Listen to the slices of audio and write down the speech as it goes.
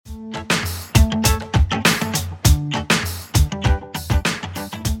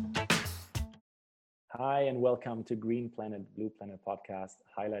Hi, and welcome to Green Planet, Blue Planet podcast,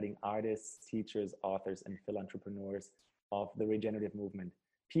 highlighting artists, teachers, authors, and philanthropreneurs of the regenerative movement.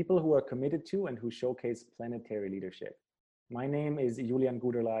 People who are committed to and who showcase planetary leadership. My name is Julian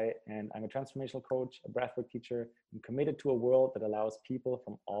Guderlei, and I'm a transformational coach, a breathwork teacher, and committed to a world that allows people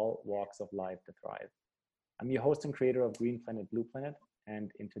from all walks of life to thrive. I'm your host and creator of Green Planet, Blue Planet,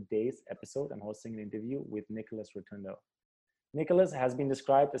 and in today's episode, I'm hosting an interview with Nicholas Rotundo. Nicholas has been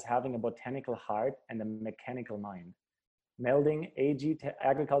described as having a botanical heart and a mechanical mind, melding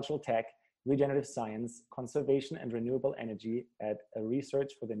agricultural tech, regenerative science, conservation, and renewable energy at a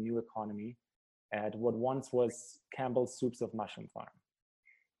research for the new economy at what once was Campbell's Soups of Mushroom Farm.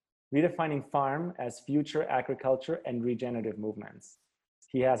 Redefining farm as future agriculture and regenerative movements.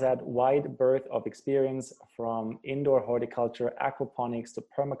 He has had wide berth of experience from indoor horticulture, aquaponics to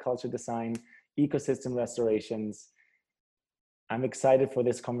permaculture design, ecosystem restorations. I'm excited for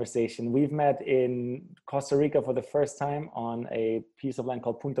this conversation. We've met in Costa Rica for the first time on a piece of land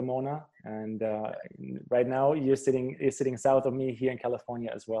called Punta Mona. And right now you're sitting south of me here in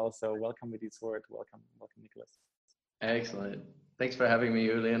California as well. So welcome with this word. Welcome, Nicholas. Excellent. Thanks for having me,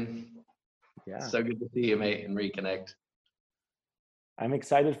 Julian. Yeah. So good to see you, mate, and reconnect. I'm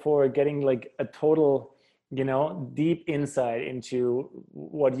excited for getting like a total, deep insight into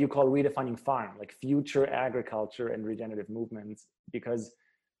what you call redefining farm, like future agriculture and regenerative movements, because,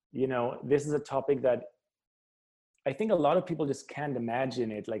 this is a topic that I think a lot of people just can't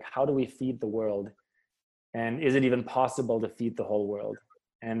imagine it. Like, how do we feed the world? And is it even possible to feed the whole world?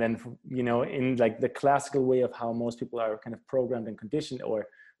 And then, in like the classical way of how most people are kind of programmed and conditioned or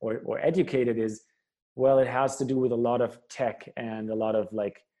educated is, well, it has to do with a lot of tech and a lot of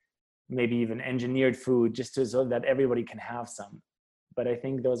like maybe even engineered food just so that everybody can have some. But I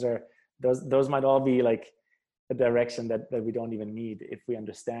think those might all be like a direction that we don't even need if we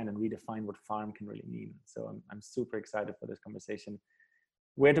understand and redefine what farm can really mean. So I'm super excited for this conversation.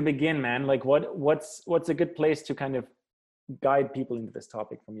 Where to begin, man? Like what's a good place to kind of guide people into this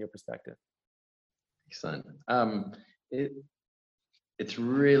topic from your perspective? Excellent. It's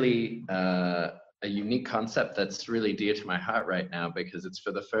really a unique concept that's really dear to my heart right now, because it's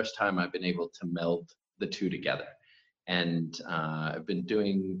for the first time I've been able to meld the two together. And I've been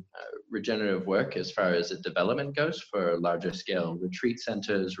doing regenerative work as far as the development goes for larger scale retreat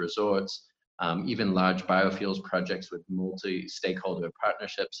centers, resorts, even large biofuels projects with multi-stakeholder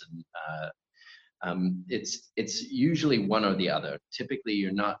partnerships. And it's usually one or the other. Typically,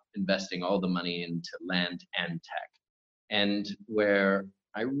 you're not investing all the money into land and tech. And where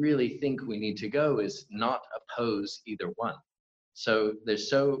I really think we need to go is not oppose either one. So there's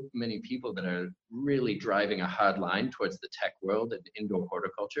so many people that are really driving a hard line towards the tech world and indoor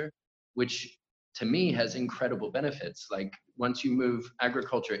horticulture, which to me has incredible benefits. Like once you move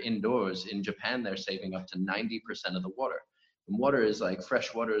agriculture indoors, in Japan, they're saving up to 90% of the water. And water is like,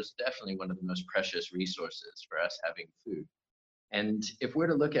 fresh water is definitely one of the most precious resources for us having food. And if we're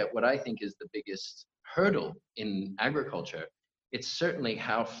to look at what I think is the biggest hurdle in agriculture, it's certainly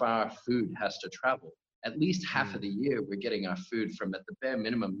how far food has to travel. At least half of the year, we're getting our food from, at the bare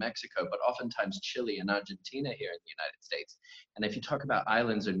minimum, Mexico, but oftentimes Chile and Argentina here in the United States. And if you talk about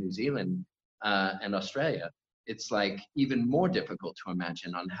islands of New Zealand and Australia, it's like even more difficult to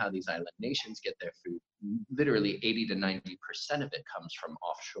imagine on how these island nations get their food. Literally 80 to 90% of it comes from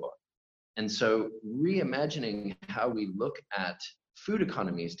offshore. And so reimagining how we look at food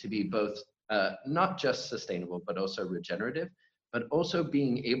economies to be both not just sustainable, but also regenerative, but also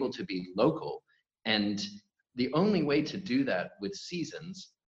being able to be local. And the only way to do that with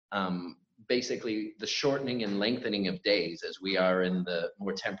seasons, basically the shortening and lengthening of days as we are in the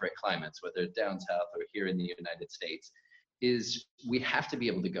more temperate climates, whether down south or here in the United States, is we have to be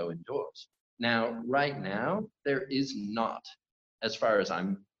able to go indoors. Now, right now, there is not, as far as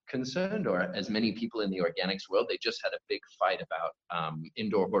I'm concerned, or as many people in the organics world, they just had a big fight about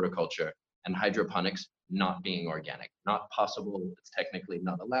indoor horticulture and hydroponics not being organic. Not possible, it's technically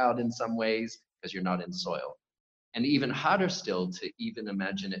not allowed in some ways because you're not in soil. And even harder still to even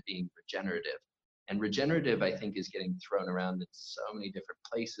imagine it being regenerative. And regenerative, I think, is getting thrown around in so many different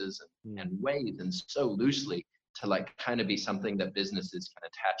places and ways, and so loosely to like kind of be something that businesses can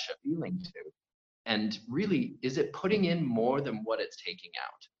attach a feeling to. And really, is it putting in more than what it's taking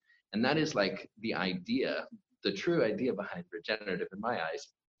out? And that is like the idea, the true idea behind regenerative in my eyes.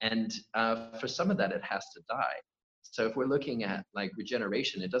 And for some of that, it has to die. So if we're looking at like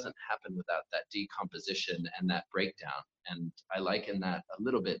regeneration, it doesn't happen without that decomposition and that breakdown. And I liken that a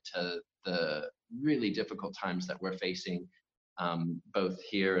little bit to the really difficult times that we're facing, both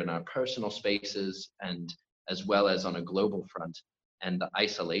here in our personal spaces and as well as on a global front. and the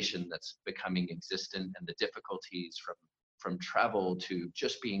isolation that's becoming existent, and the difficulties from travel to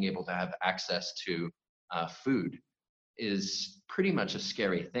just being able to have access to food is pretty much a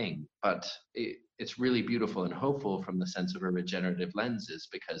scary thing. But it's really beautiful and hopeful from the sense of a regenerative lenses,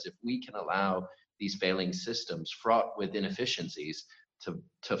 because if we can allow these failing systems fraught with inefficiencies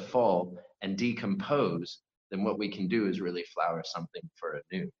to fall and decompose, then what we can do is really flower something for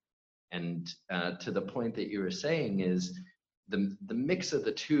anew. And to the point that you were saying is the mix of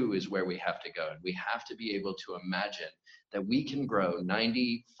the two is where we have to go. And we have to be able to imagine that we can grow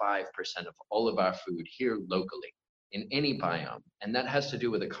 95% of all of our food here locally in any biome. And that has to do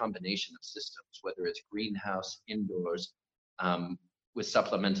with a combination of systems, whether it's greenhouse, indoors, with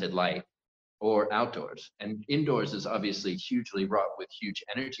supplemented light, or outdoors. And indoors is obviously hugely wrought with huge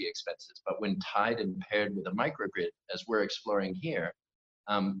energy expenses, but when tied and paired with a microgrid, as we're exploring here,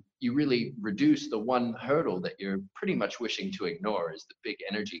 you really reduce the one hurdle that you're pretty much wishing to ignore, is the big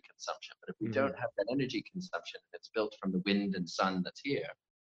energy consumption. But if we don't have that energy consumption, it's built from the wind and sun that's here,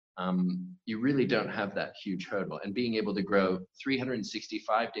 you really don't have that huge hurdle. And being able to grow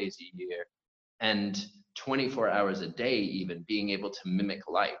 365 days a year and 24 hours a day, even being able to mimic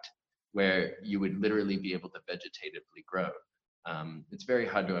light, where you would literally be able to vegetatively grow. It's very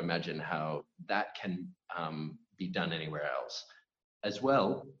hard to imagine how that can be done anywhere else. As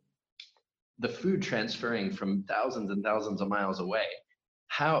well, the food transferring from thousands and thousands of miles away,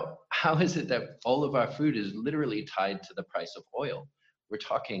 how is it that all of our food is literally tied to the price of oil? We're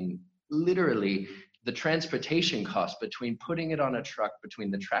talking literally the transportation cost between putting it on a truck,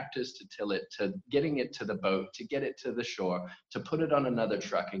 between the tractors to till it, to getting it to the boat, to get it to the shore, to put it on another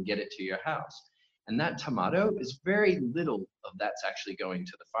truck and get it to your house. And that tomato is very little of that's actually going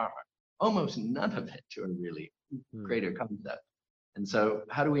to the farmer. Almost none of it to a really greater concept. And so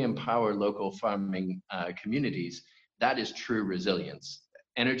how do we empower local farming communities? That is true resilience.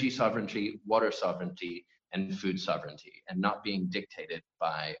 Energy sovereignty, water sovereignty, and food sovereignty, and not being dictated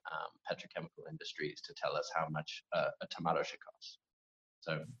by petrochemical industries to tell us how much a tomato should cost.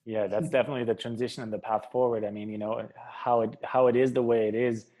 So yeah, that's definitely the transition and the path forward. I mean, you know, how it is the way it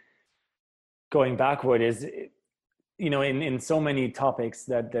is going backward is, you know, in so many topics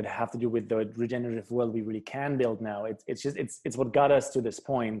that have to do with the regenerative world we really can build now. It's what got us to this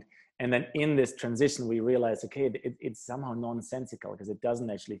point. And then in this transition, we realized, okay, it's somehow nonsensical, because it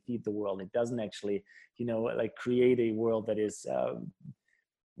doesn't actually feed the world. It doesn't actually, you know, like create a world that is,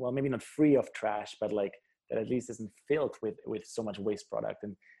 well, maybe not free of trash, but like that at least isn't filled with so much waste product.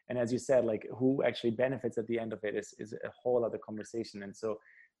 And as you said, like who actually benefits at the end of it is a whole other conversation. And so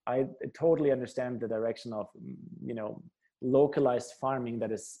I totally understand the direction of, you know, localized farming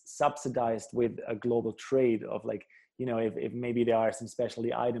that is subsidized with a global trade of, like, you know, if maybe there are some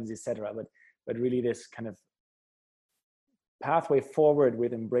specialty items, etc. But really this kind of pathway forward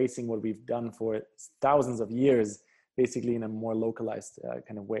with embracing what we've done for thousands of years, basically in a more localized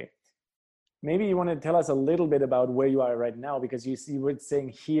kind of way. Maybe you want to tell us a little bit about where you are right now, because you were saying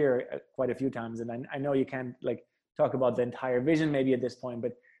here quite a few times, and I know you can't like talk about the entire vision maybe at this point,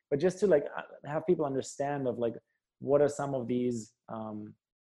 but just to like have people understand of like what are some of these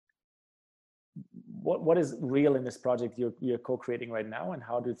what is real in this project you're co-creating right now, and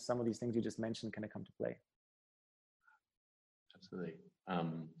how do some of these things you just mentioned kind of come to play? Absolutely.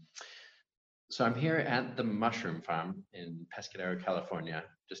 So I'm here at the Mushroom Farm in Pescadero, California,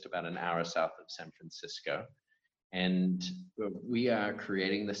 just about an hour south of San Francisco. And we are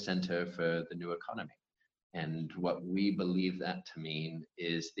creating the center for the new economy. And what we believe that to mean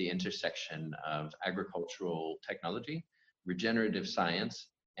is the intersection of agricultural technology, regenerative science,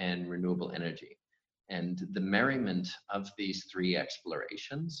 and renewable energy. And the merriment of these three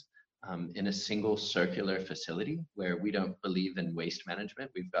explorations in a single circular facility where we don't believe in waste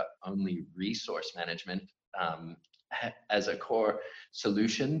management. We've got only resource management as a core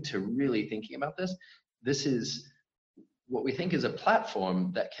solution to really thinking about this. This is what we think is a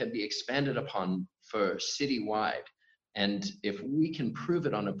platform that can be expanded upon for citywide. And if we can prove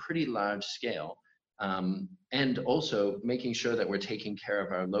it on a pretty large scale, and also making sure that we're taking care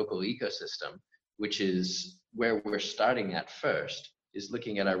of our local ecosystem, which is where we're starting at first, is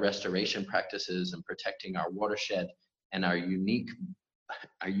looking at our restoration practices and protecting our watershed and our unique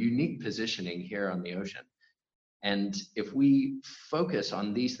positioning here on the ocean. And if we focus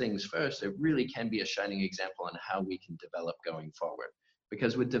on these things first, it really can be a shining example on how we can develop going forward.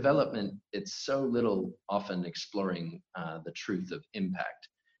 Because with development, it's so little often exploring the truth of impact.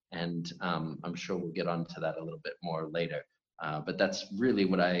 And I'm sure we'll get onto that a little bit more later. But that's really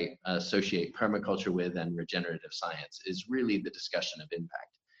what I associate permaculture with, and regenerative science is really the discussion of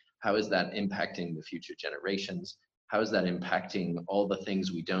impact. How is that impacting the future generations? How is that impacting all the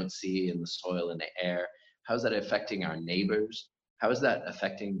things we don't see in the soil and the air? How is that affecting our neighbors? How is that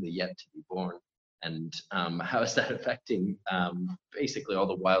affecting the yet to be born? And how is that affecting basically all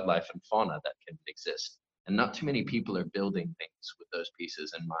the wildlife and fauna that can exist? And not too many people are building things with those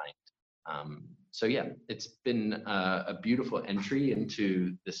pieces in mind. So yeah, it's been a beautiful entry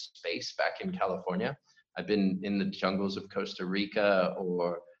into this space back in California. I've been in the jungles of Costa Rica,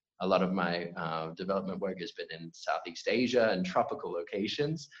 or a lot of my development work has been in Southeast Asia and tropical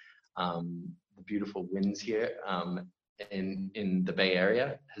locations. The beautiful winds here in the Bay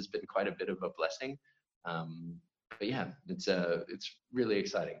Area has been quite a bit of a blessing. But yeah, it's really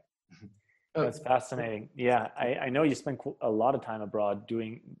exciting. That's fascinating. Yeah, I know you spent a lot of time abroad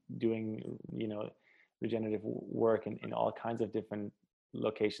doing regenerative work in all kinds of different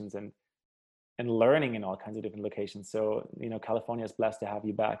locations and learning in all kinds of different locations. So California is blessed to have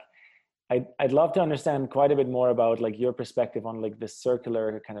you back. I'd love to understand quite a bit more about like your perspective on like the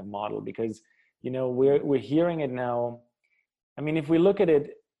circular kind of model, because we're hearing it now. I mean, if we look at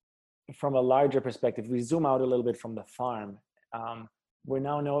it from a larger perspective, we zoom out a little bit from the farm. We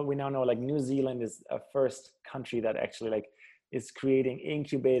now know like New Zealand is a first country that actually like is creating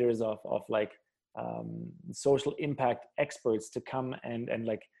incubators of like social impact experts to come and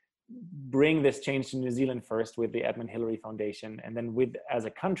like bring this change to New Zealand first with the Edmund Hillary Foundation, and then as a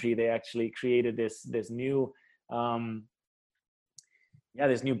country they actually created this new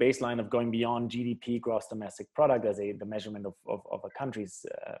this new baseline of going beyond GDP, gross domestic product, as the measurement of a country's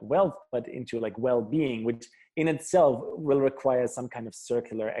wealth, but into like well-being, which in itself will require some kind of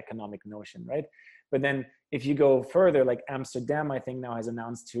circular economic notion, right? But then if you go further, like Amsterdam, I think now has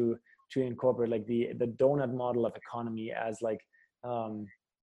announced to incorporate like the donut model of economy as like how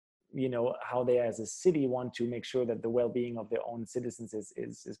they as a city want to make sure that the well-being of their own citizens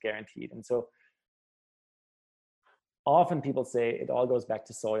is guaranteed. And so often people say it all goes back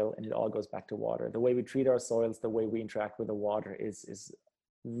to soil and it all goes back to water. The way we treat our soils, the way we interact with the water is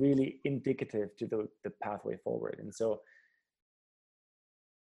really indicative to the pathway forward. And so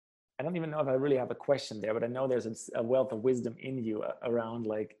I don't even know if I really have a question there, but I know there's a wealth of wisdom in you around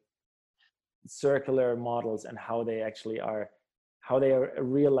like circular models and how they actually are, how they are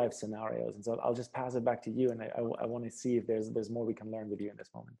real life scenarios. And so I'll just pass it back to you, and I want to see if there's more we can learn with you in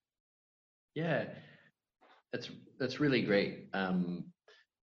this moment. Yeah. That's really great.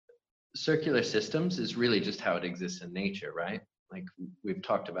 Circular systems is really just how it exists in nature, right? Like we've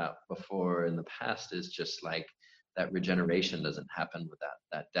talked about before in the past, is just like that regeneration doesn't happen without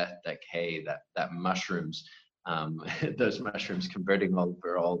that death, decay, that mushrooms, those mushrooms converting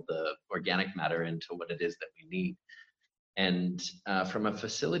over all the organic matter into what it is that we need. And from a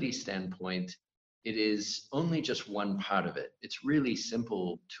facility standpoint, it is only just one part of it. It's really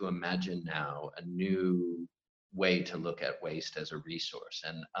simple to imagine now a new way to look at waste as a resource,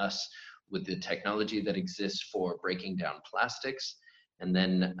 and us with the technology that exists for breaking down plastics and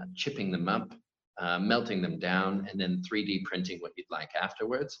then chipping them up, melting them down, and then 3D printing what you'd like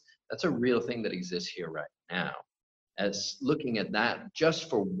afterwards. That's a real thing that exists here right now. As looking at that just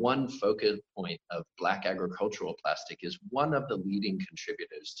for one focal point of Black agricultural plastic is one of the leading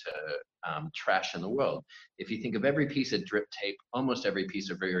contributors to trash in the world. If you think of every piece of drip tape, almost every piece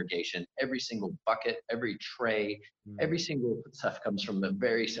of irrigation, every single bucket, every tray, every single stuff comes from a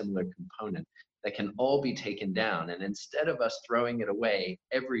very similar component that can all be taken down. And instead of us throwing it away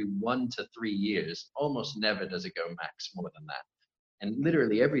every 1 to 3 years, almost never does it go max more than that. And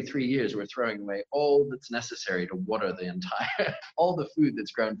literally every 3 years, we're throwing away all that's necessary to water the entire, all the food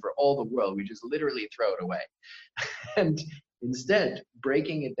that's grown for all the world. We just literally throw it away. And instead,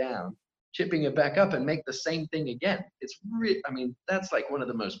 breaking it down, chipping it back up and make the same thing again. It's really, I mean, that's like one of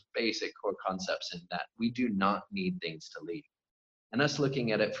the most basic core concepts, in that we do not need things to leave. And us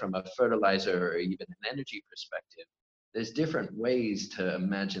looking at it from a fertilizer or even an energy perspective, there's different ways to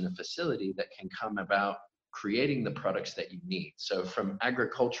imagine a facility that can come about creating the products that you need. So from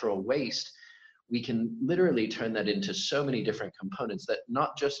agricultural waste, we can literally turn that into so many different components, that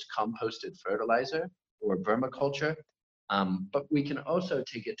not just composted fertilizer or vermiculture, but we can also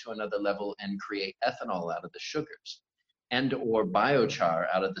take it to another level and create ethanol out of the sugars, and or biochar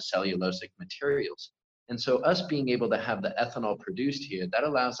out of the cellulosic materials. And so us being able to have the ethanol produced here, that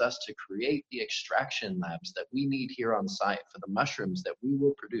allows us to create the extraction labs that we need here on site for the mushrooms that we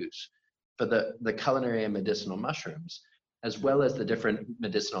will produce, for the culinary and medicinal mushrooms, as well as the different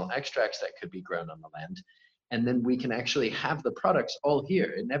medicinal extracts that could be grown on the land. And then we can actually have the products all here.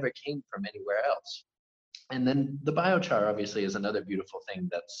 It never came from anywhere else. And then the biochar obviously is another beautiful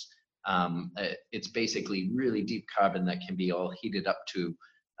thing that's, it's basically really deep carbon that can be all heated up to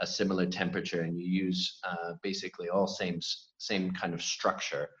a similar temperature, and you use basically all same kind of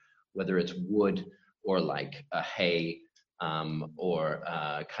structure, whether it's wood or like a hay, or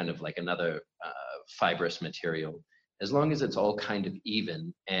kind of like another fibrous material. As long as it's all kind of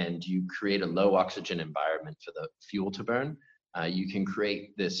even and you create a low oxygen environment for the fuel to burn, you can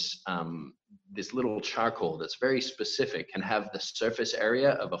create this this little charcoal that's very specific, can have the surface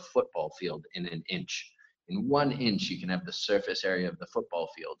area of a football field in an inch. In 1 inch, you can have the surface area of the football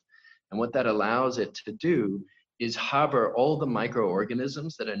field. And what that allows it to do is harbor all the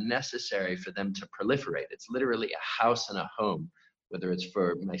microorganisms that are necessary for them to proliferate. It's literally a house and a home, whether it's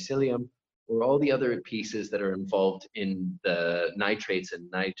for mycelium or all the other pieces that are involved in the nitrates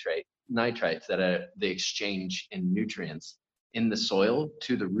and nitrites that are the exchange in nutrients in the soil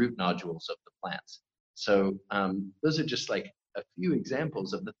to the root nodules of the plants. So those are just like a few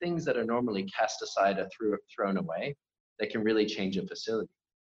examples of the things that are normally cast aside or thrown away that can really change a facility.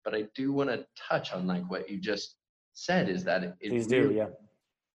 But I do want to touch on like what you just said, is that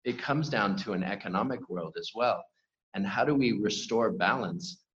it comes down to an economic world as well. And how do we restore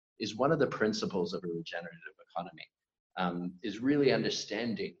balance is one of the principles of a regenerative economy, is really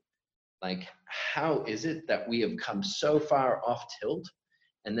understanding like, how is it that we have come so far off tilt?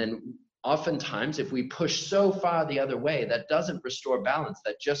 And then oftentimes, if we push so far the other way, that doesn't restore balance,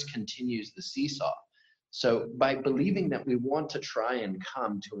 that just continues the seesaw. So by believing that we want to try and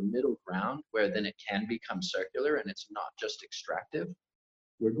come to a middle ground where then it can become circular and it's not just extractive,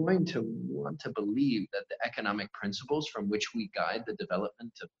 we're going to want to believe that the economic principles from which we guide the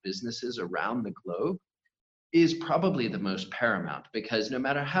development of businesses around the globe is probably the most paramount, because no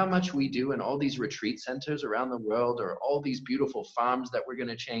matter how much we do in all these retreat centers around the world or all these beautiful farms that we're going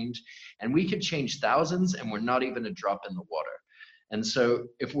to change, and we could change thousands and we're not even a drop in the water. And so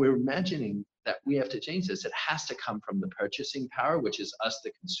if we're imagining that we have to change this, it has to come from the purchasing power, which is us,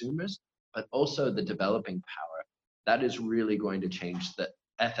 the consumers, but also the developing power. That is really going to change the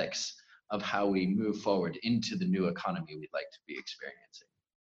ethics of how we move forward into the new economy we'd like to be experiencing.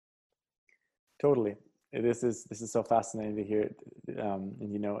 Totally. This is so fascinating to hear.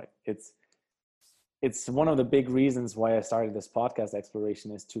 And you know, it's one of the big reasons why I started this podcast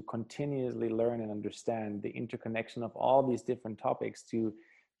Exploration, is to continuously learn and understand the interconnection of all these different topics to,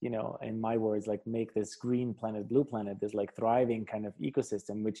 you know, in my words, like make this green planet, blue planet, this like thriving kind of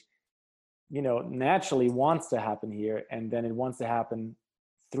ecosystem, which, you know, naturally wants to happen here. And then it wants to happen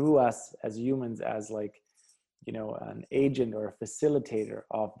through us as humans, as like, you know, an agent or a facilitator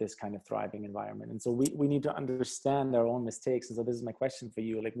of this kind of thriving environment. And so we need to understand our own mistakes. And so this is my question for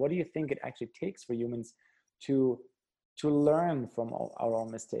you. Like, what do you think it actually takes for humans to learn from our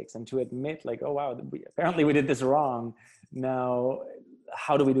own mistakes and to admit like, oh, wow, apparently we did this wrong. Now,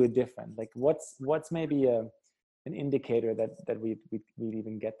 how do we do it different? Like, what's maybe an indicator that we'd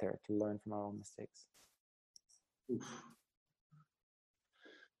even get there to learn from our own mistakes?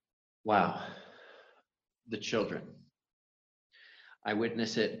 Wow. The children. I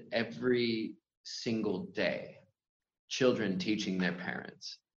witness it every single day. Children teaching their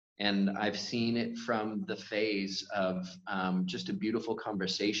parents. And I've seen it from the phase of just a beautiful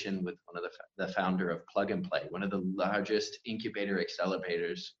conversation with one of the founder of Plug and Play, one of the largest incubator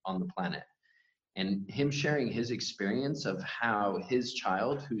accelerators on the planet. And him sharing his experience of how his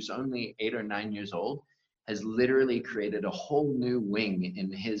child, who's only 8 or 9 years old, has literally created a whole new wing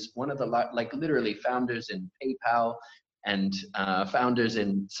in one of the like literally founders in PayPal and founders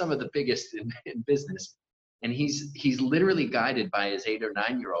in some of the biggest in business. And he's literally guided by his 8 or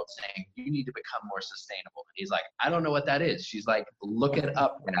 9 year old saying, you need to become more sustainable. And he's like, I don't know what that is. She's like, look it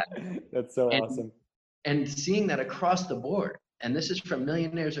up, Dad. That's so awesome. And seeing that across the board, and this is from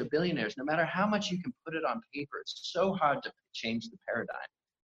millionaires or billionaires, no matter how much you can put it on paper, it's so hard to change the paradigm.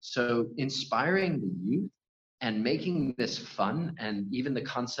 So inspiring the youth and making this fun, and even the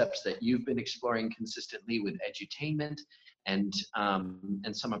concepts that you've been exploring consistently with edutainment and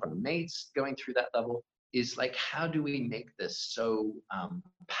some of our mates going through that level, is like, how do we make this so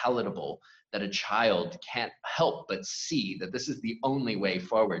palatable that a child can't help but see that this is the only way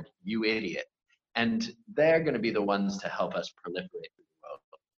forward, you idiot. And they're going to be the ones to help us proliferate the world.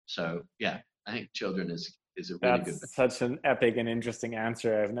 So yeah, I think children is a really good. That's such an epic and interesting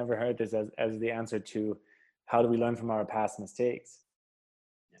answer. I've never heard this as the answer to how do we learn from our past mistakes.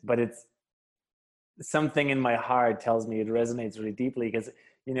 But it's something in my heart tells me it resonates really deeply, because,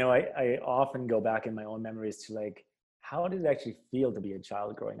 you know, I often go back in my own memories to like, how did it actually feel to be a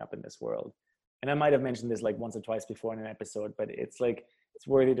child growing up in this world? And I might have mentioned this like once or twice before in an episode, but it's like, it's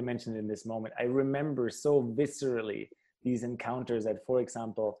worthy to mention in this moment. I remember so viscerally these encounters at, for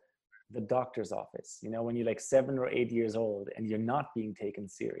example, the doctor's office, you know, when you're like 7 or 8 years old and you're not being taken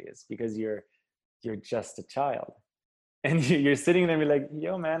serious because you're just a child. And you're sitting there and be like,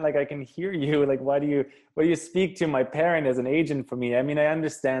 yo man, like I can hear you, like why do you speak to my parent as an agent for me? I mean, I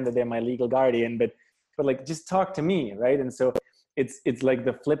understand that they're my legal guardian, but like just talk to me, right? And so it's like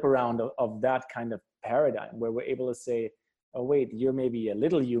the flip around of that kind of paradigm where we're able to say, oh wait, you're maybe a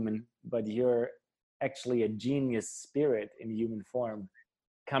little human, but you're actually a genius spirit in human form,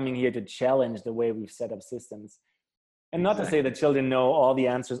 coming here to challenge the way we've set up systems. And not to say that children know all the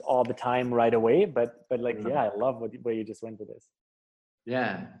answers all the time right away, but like, yeah, I love where you just went with this.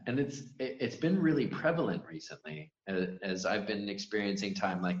 Yeah, and it's been really prevalent recently as I've been experiencing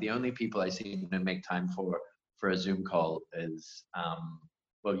time. Like the only people I seem to make time for a Zoom call is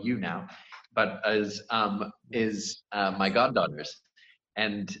well, you now, but is my goddaughters,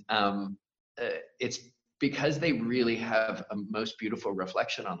 and it's because they really have a most beautiful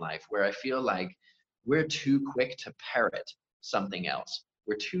reflection on life. Where I feel like we're too quick to parrot something else.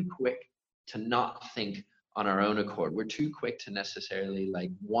 We're too quick to not think on our own accord. We're too quick to necessarily like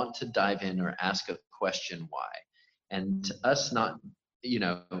want to dive in or ask a question why. And us not, you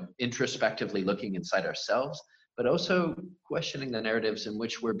know, introspectively looking inside ourselves, but also questioning the narratives in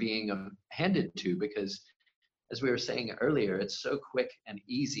which we're being handed to, because as we were saying earlier, it's so quick and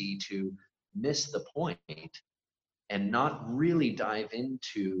easy to miss the point and not really dive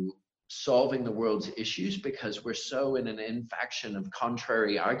into solving the world's issues, because we're so in an infaction of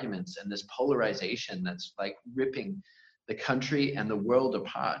contrary arguments and this polarization that's like ripping the country and the world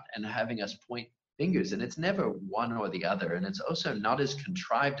apart and having us point fingers. And it's never one or the other. And it's also not as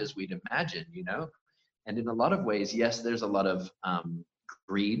contrived as we'd imagine, you know? And in a lot of ways, yes, there's a lot of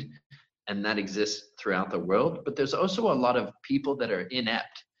greed, and that exists throughout the world, but there's also a lot of people that are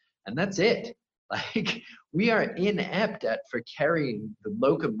inept, and that's it. Like we are inept for carrying the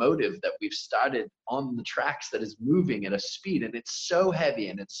locomotive that we've started on the tracks that is moving at a speed, and it's so heavy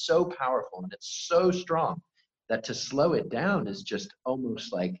and it's so powerful and it's so strong that to slow it down is just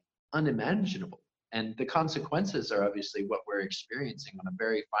almost like unimaginable. And the consequences are obviously what we're experiencing on a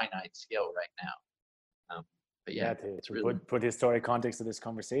very finite scale right now. But yeah, to really put historic context to this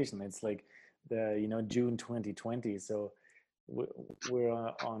conversation, it's like the, you know, June 2020. So we're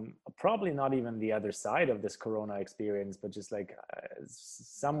on probably not even the other side of this corona experience, but just like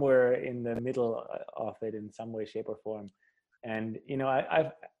somewhere in the middle of it in some way, shape or form. And, you know,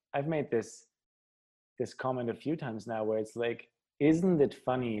 I've made this comment a few times now where it's like, isn't it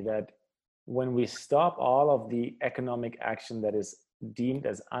funny that when we stop all of the economic action that is deemed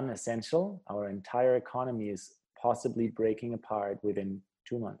as unessential, our entire economy is possibly breaking apart within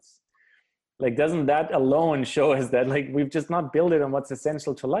 2 months? Like, doesn't that alone show us that like we've just not built it on what's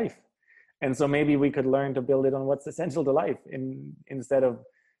essential to life? And so maybe we could learn to build it on what's essential to life instead of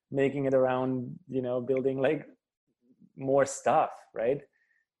making it around, you know, building like more stuff, right?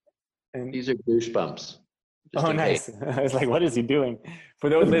 And these are goosebumps. Oh, nice. I was like, what is he doing? For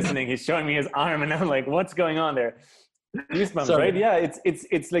those listening, he's showing me his arm and I'm like, what's going on there? Goosebumps. Sorry. Right? Yeah,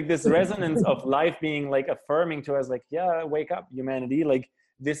 it's like this resonance of life being like affirming to us, like, yeah, wake up, humanity. Like,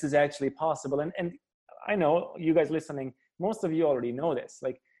 this is actually possible. And I know you guys listening, most of you already know this.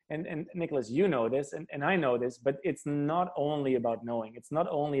 Like, and Nicholas, you know this, and I know this, but it's not only about knowing. It's not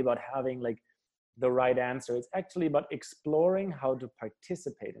only about having like the right answer. It's actually about exploring how to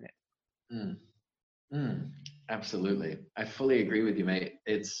participate in it. Absolutely. I fully agree with you, mate.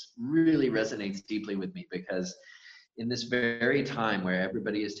 It's really resonates deeply with me, because in this very time where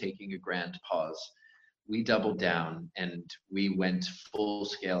everybody is taking a grand pause, we doubled down and we went full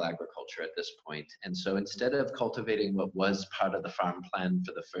scale agriculture at this point. And so instead of cultivating what was part of the farm plan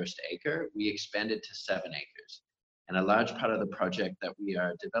for the first acre, we expanded to 7 acres. And a large part of the project that we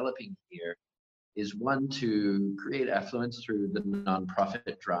are developing here is one to create affluence through the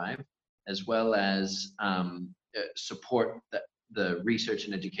nonprofit drive, as well as support the research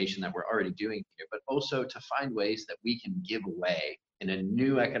and education that we're already doing here, but also to find ways that we can give away in a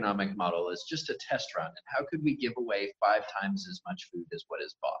new economic model as just a test run. And how could we give away 5 times as much food as what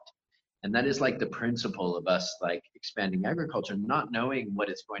is bought? And that is like the principle of us like expanding agriculture, not knowing what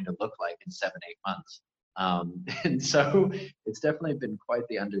it's going to look like in 7-8 months. And so it's definitely been quite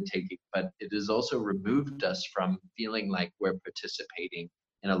the undertaking, but it has also removed us from feeling like we're participating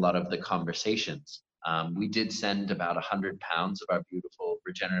in a lot of the conversations. We did send about 100 pounds of our beautiful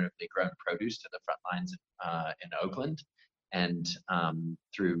regeneratively grown produce to the front lines in Oakland, and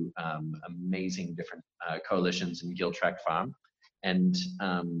through amazing different coalitions in Giltractor Farm. And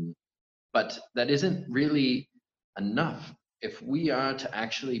but that isn't really enough. If we are to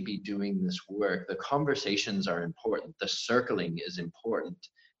actually be doing this work, the conversations are important, the circling is important.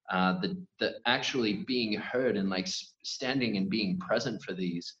 the actually being heard and like standing and being present for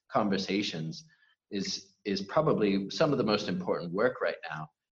these conversations is probably some of the most important work right now.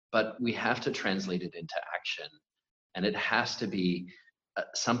 But we have to translate it into action, and it has to be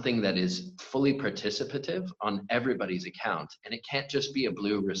something that is fully participative on everybody's account. And it can't just be a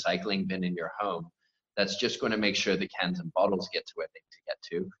blue recycling bin in your home that's just going to make sure the cans and bottles get to where they need to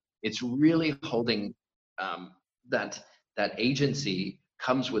get to. It's really holding that agency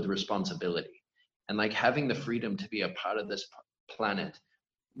comes with responsibility, and like having the freedom to be a part of this planet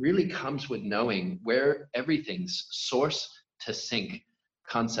really comes with knowing where everything's source to sink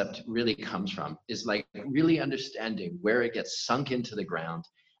concept really comes from, is like really understanding where it gets sunk into the ground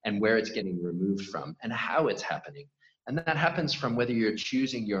and where it's getting removed from and how it's happening. And that happens from whether you're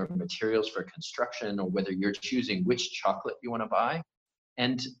choosing your materials for construction or whether you're choosing which chocolate you want to buy.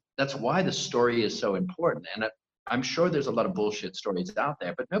 And that's why the story is so important. And I'm sure there's a lot of bullshit stories out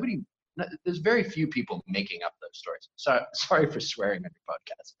there, but there's very few people making up those stories. Sorry for swearing on your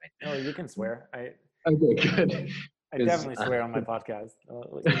podcast, mate. No, you can swear. Okay, good. I definitely swear on my podcast.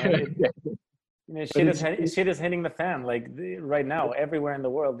 Shit is hitting the fan like right now everywhere in the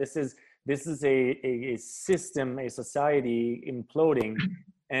world. This is a system, a society imploding,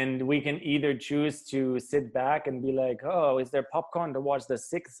 and we can either choose to sit back and be like, oh, is there popcorn to watch the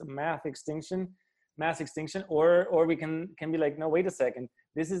sixth mass extinction, or we can be like, no, wait a second,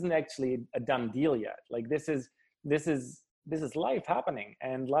 this isn't actually a done deal yet. Like this is life happening,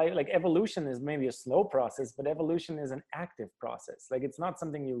 and life, like evolution is maybe a slow process, but evolution is an active process. Like it's not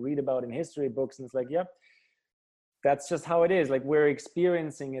something you read about in history books and it's like, yep, that's just how it is. Like we're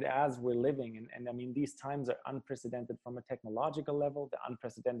experiencing it as we're living. And I mean, these times are unprecedented from a technological level, they're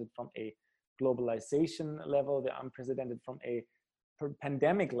unprecedented from a globalization level, they're unprecedented from a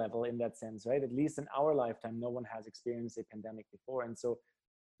pandemic level in that sense, right? At least in our lifetime, no one has experienced a pandemic before. And so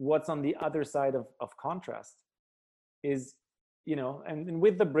what's on the other side of contrast is, and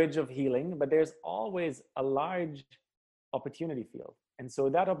with the bridge of healing, but there's always a large opportunity field. And so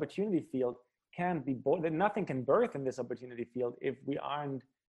that opportunity field can't be nothing can birth in this opportunity field if we aren't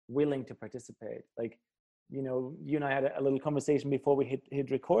willing to participate. Like, you and I had a little conversation before we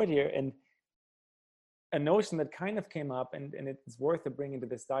hit record here, and a notion that kind of came up, and it's worth to bring into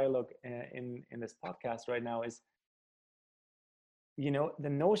this dialogue in this podcast right now is, the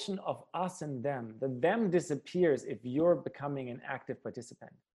notion of us and them. The them disappears if you're becoming an active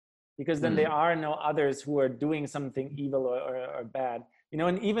participant, because then there are no others who are doing something evil or bad.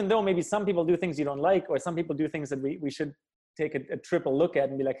 And even though maybe some people do things you don't like, or some people do things that we should take a triple look at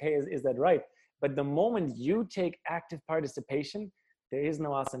and be like, hey, is that right? But the moment you take active participation, there is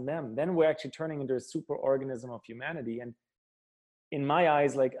no us and them. Then we're actually turning into a super organism of humanity. And in my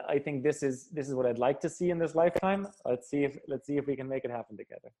eyes, like, I think this is what I'd like to see in this lifetime. Let's see if we can make it happen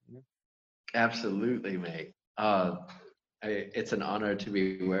together. Absolutely, mate. It's an honor to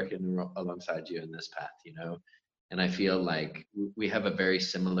be working alongside you in this path, and I feel like we have a very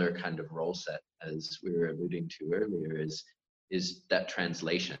similar kind of role set, as we were alluding to earlier, is that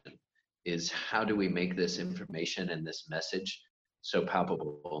translation, is how do we make this information and this message so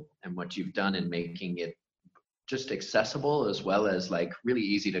palpable, and what you've done in making it just accessible as well as like really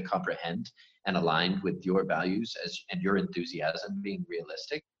easy to comprehend and aligned with your values and your enthusiasm being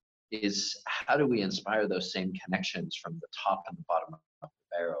realistic, is how do we inspire those same connections from the top and the bottom of the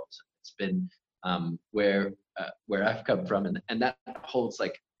barrels. It's been where I've come from, and that holds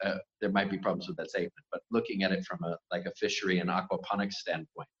like there might be problems with that statement, but looking at it from a fishery and aquaponics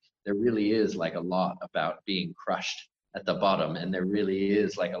standpoint, there really is like a lot about being crushed at the bottom, and there really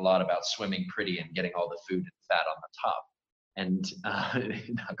is like a lot about swimming pretty and getting all the food and fat on the top, and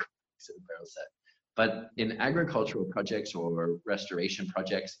but in agricultural projects or restoration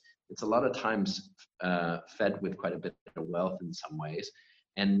projects, it's a lot of times fed with quite a bit of wealth in some ways,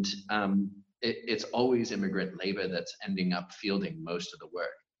 and it's always immigrant labor that's ending up fielding most of the work.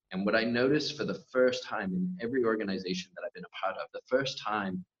 And what I noticed for the first time in every organization that I've been a part of, the first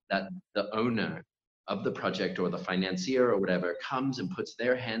time that the owner of the project or the financier or whatever comes and puts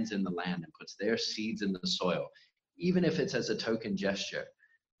their hands in the land and puts their seeds in the soil, even if it's as a token gesture,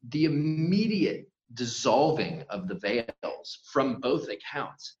 the immediate dissolving of the veils from both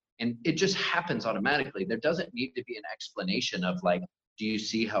accounts, and it just happens automatically. There doesn't need to be an explanation of like, do you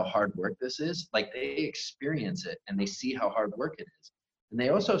see how hard work this is? Like, they experience it and they see how hard work it is. And they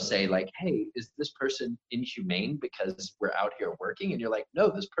also say like, hey, is this person inhumane because we're out here working? And you're like, no,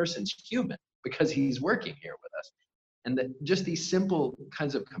 this person's human because he's working here with us. And just these simple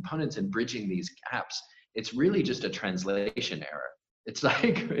kinds of components and bridging these gaps, it's really just a translation error. It's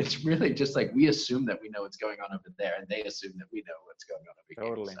like, it's really just like we assume that we know what's going on over there, and they assume that we know what's going on over here.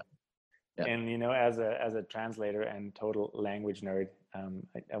 Totally. So, yeah. And as a translator and total language nerd,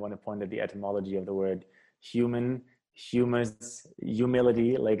 I want to point at the etymology of the word human, humus,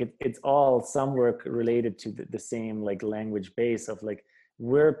 humility. Like it's all somewhere related to the same like language base of like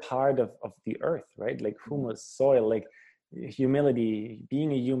we're part of the earth, right? Like humus, soil, like humility,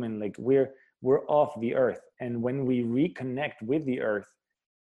 being a human, like we're of the earth. And when we reconnect with the earth,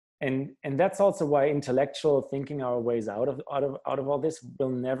 and that's also why intellectual thinking our ways out of all this will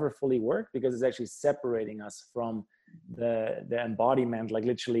never fully work, because it's actually separating us from the embodiment, like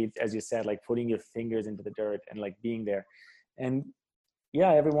literally, as you said, like putting your fingers into the dirt and like being there. And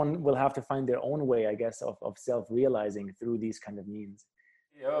yeah, everyone will have to find their own way, I guess, of self-realizing through these kind of means.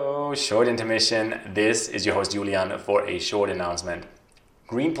 Yo, short intermission. This is your host Julian for a short announcement.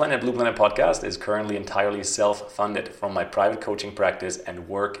 Green Planet Blue Planet podcast is currently entirely self-funded from my private coaching practice and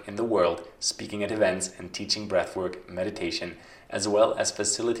work in the world, speaking at events and teaching breathwork, meditation, as well as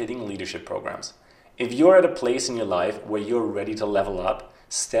facilitating leadership programs. If you're at a place in your life where you're ready to level up,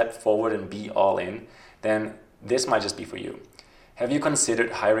 step forward and be all in, then this might just be for you. Have you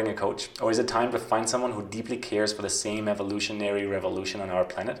considered hiring a coach, or is it time to find someone who deeply cares for the same evolutionary revolution on our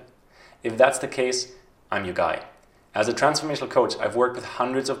planet? If that's the case, I'm your guy. As a transformational coach, I've worked with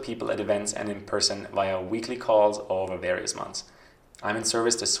hundreds of people at events and in person via weekly calls over various months. I'm in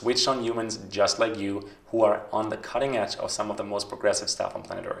service to switched on humans just like you who are on the cutting edge of some of the most progressive stuff on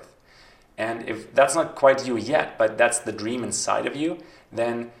planet Earth. And if that's not quite you yet, but that's the dream inside of you,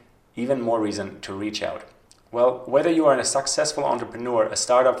 then even more reason to reach out. Well, whether you are a successful entrepreneur, a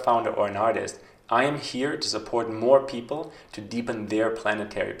startup founder, or an artist, I am here to support more people to deepen their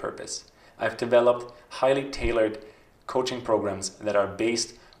planetary purpose. I've developed highly tailored coaching programs that are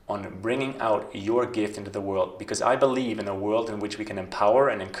based on bringing out your gift into the world, because I believe in a world in which we can empower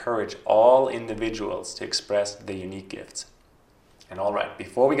and encourage all individuals to express their unique gifts. And all right,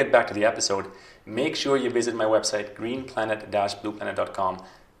 before we get back to the episode, make sure you visit my website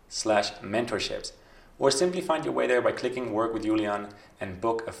greenplanet-blueplanet.com/mentorships, or simply find your way there by clicking Work with Julian and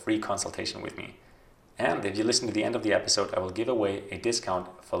book a free consultation with me. And if you listen to the end of the episode, I will give away a discount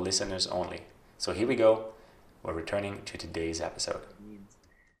for listeners only. So here we go. We're returning to today's episode.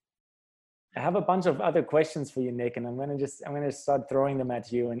 I have a bunch of other questions for you, Nick, and I'm gonna start throwing them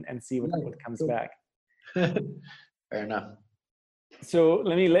at you and see what comes back. Fair enough. So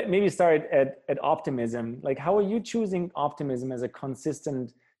let me maybe start at optimism. Like, how are you choosing optimism as a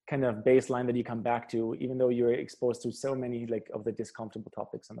consistent kind of baseline that you come back to, even though you're exposed to so many like of the discomfortable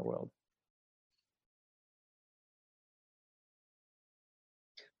topics in the world?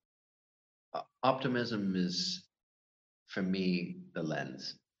 Optimism is, for me, the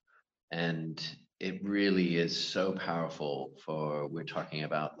lens. And it really is so powerful for, we're talking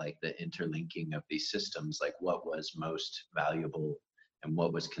about like the interlinking of these systems, like what was most valuable and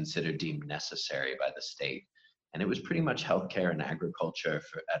what was considered deemed necessary by the state. And it was pretty much healthcare and agriculture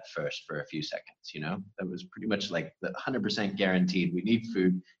at first for a few seconds, you know? That was pretty much like the 100% guaranteed, we need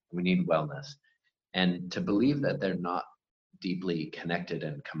food and we need wellness. And to believe that they're not deeply connected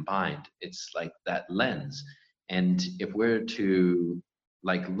and combined, it's like that lens. And if we're to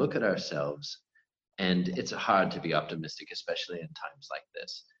like look at ourselves, and it's hard to be optimistic, especially in times like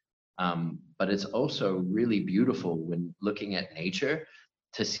this. But it's also really beautiful when looking at nature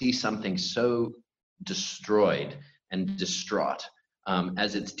to see something so destroyed and distraught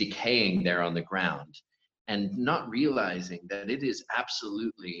as it's decaying there on the ground, and not realizing that it is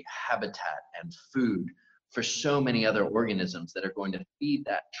absolutely habitat and food for so many other organisms that are going to feed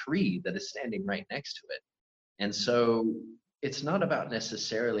that tree that is standing right next to it. And so it's not about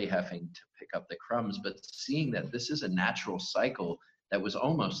necessarily having to pick up the crumbs, but seeing that this is a natural cycle that was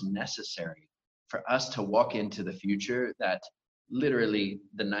almost necessary for us to walk into the future that literally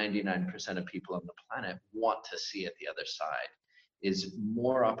the 99% of people on the planet want to see at the other side, is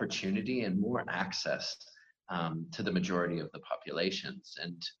more opportunity and more access to the majority of the populations.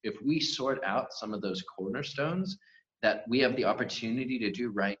 And if we sort out some of those cornerstones that we have the opportunity to do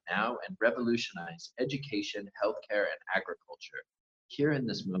right now and revolutionize education, healthcare, and agriculture here in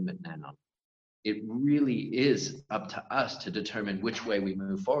this moment now, it really is up to us to determine which way we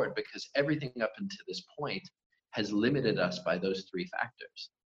move forward, because everything up until this point has limited us by those three factors.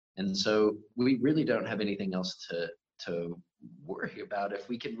 And so we really don't have anything else to worry about if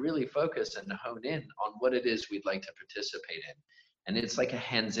we can really focus and hone in on what it is we'd like to participate in. And it's like a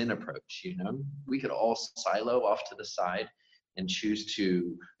hands-in approach, you know? We could all silo off to the side and choose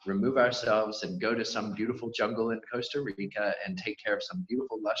to remove ourselves and go to some beautiful jungle in Costa Rica and take care of some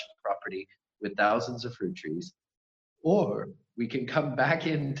beautiful lush property with thousands of fruit trees. or we can come back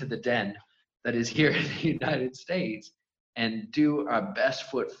into the den that is here in the United States and do our best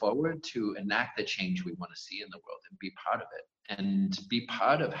foot forward to enact the change we want to see in the world and be part of it. And be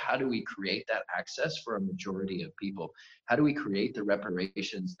part of how do we create that access for a majority of people? How do we create the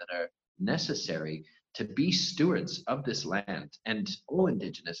reparations that are necessary to be stewards of this land and all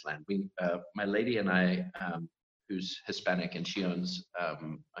Indigenous land? My lady and I, who's Hispanic and she owns,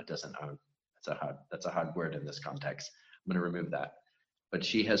 doesn't own, that's a hard word in this context. I'm going to remove that. But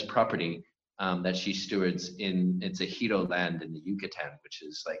she has property that she stewards it's Ejido land in the Yucatan, which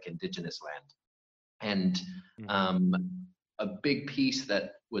is like Indigenous land. And a big piece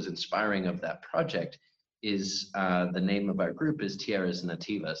that was inspiring of that project is the name of our group is Tierras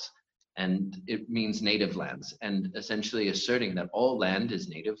Nativas, and it means native lands, and essentially asserting that all land is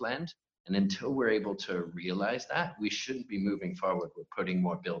native land. And until we're able to realize that, we shouldn't be moving forward with putting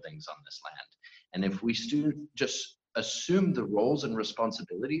more buildings on this land. And if we just assume the roles and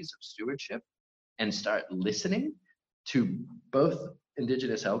responsibilities of stewardship and start listening to both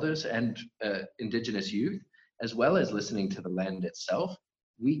Indigenous elders and Indigenous youth, as well as listening to the land itself,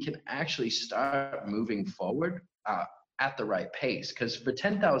 we can actually start moving forward at the right pace. Because for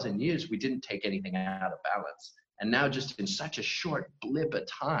 10,000 years, we didn't take anything out of balance. And now just in such a short blip of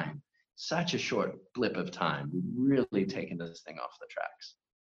time, we've really taken this thing off the tracks.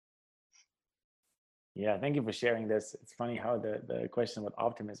 Yeah, thank you for sharing this. It's funny how the question about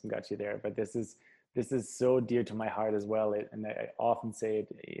optimism got you there, but this is so dear to my heart as well. And I often say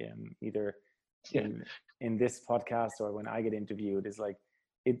it either in this podcast or when I get interviewed, is like,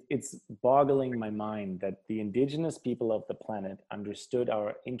 it's boggling my mind that the Indigenous people of the planet understood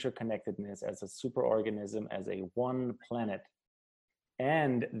our interconnectedness as a superorganism, as a one planet,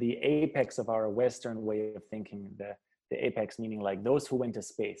 and the apex of our Western way of thinking, the apex meaning like those who went to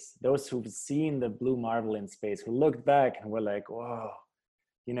space, those who've seen the blue marvel in space, who looked back and were like, whoa,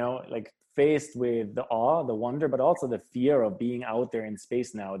 like faced with the awe, the wonder, but also the fear of being out there in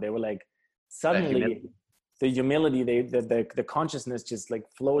space now. They were like, suddenly the humility, the consciousness just like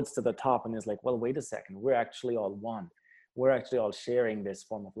floats to the top and is like, well, wait a second, we're actually all one. We're actually all sharing this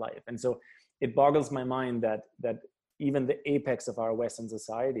form of life. And so it boggles my mind that even the apex of our Western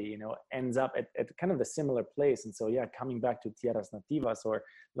society, ends up at kind of a similar place. And so, yeah, coming back to Tierras Nativas or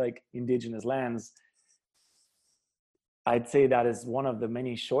like Indigenous lands, I'd say that is one of the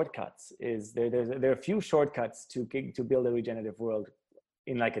many shortcuts. Is there are a few shortcuts to build a regenerative world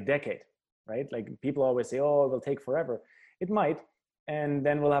in like a decade, right? Like people always say, oh, it will take forever. It might, and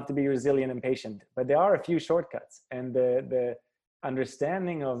then we'll have to be resilient and patient. But there are a few shortcuts, and the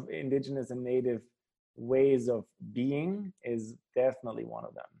understanding of Indigenous and Native ways of being is definitely one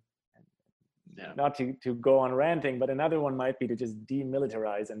of them. Yeah. Not to go on ranting, but another one might be to just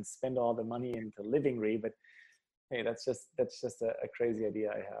demilitarize and spend all the money into livingry. But hey, that's just a crazy idea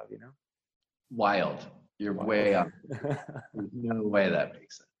I have, Wild. You're way up. There's no way that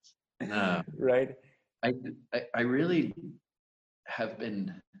makes sense. Right. I really have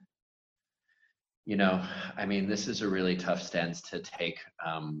been, this is a really tough stance to take.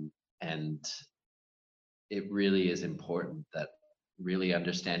 And it really is important that really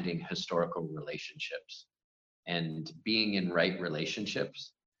understanding historical relationships and being in right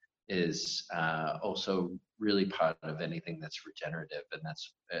relationships is also really part of anything that's regenerative. And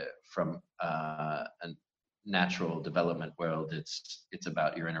that's from a natural development world. It's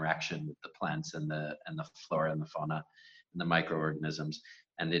about your interaction with the plants and the flora and the fauna and the microorganisms.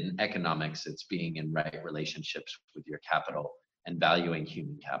 And in economics, it's being in right relationships with your capital and valuing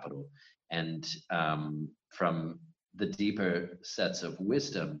human capital. And from the deeper sets of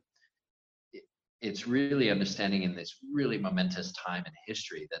wisdom, it's really understanding in this really momentous time in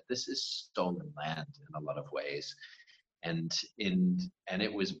history that this is stolen land in a lot of ways. And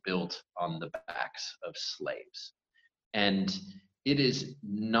it was built on the backs of slaves. And it is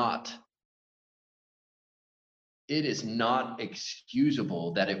not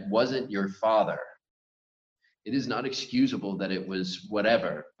excusable that it wasn't your father. It is not excusable that it was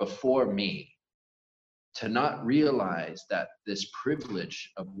whatever before me. To not realize that this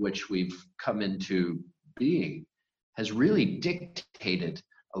privilege of which we've come into being has really dictated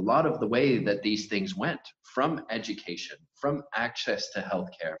a lot of the way that these things went, from education, from access to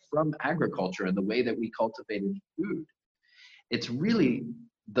healthcare, from agriculture, and the way that we cultivated food. It's really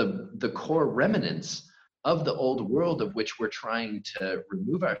the core remnants of the old world of which we're trying to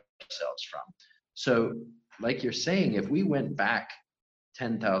remove ourselves from. So, like you're saying, if we went back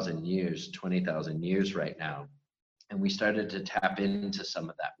 10,000 years, 20,000 years right now, and we started to tap into some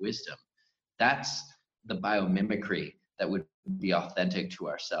of that wisdom, that's the biomimicry that would be authentic to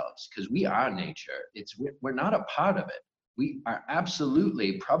ourselves, because we are nature. We're not a part of it. We are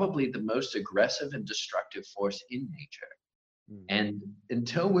absolutely probably the most aggressive and destructive force in nature. And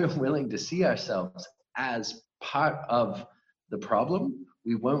until we're willing to see ourselves as part of the problem,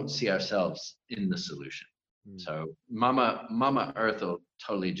 we won't see ourselves in the solution. So Mama Earth will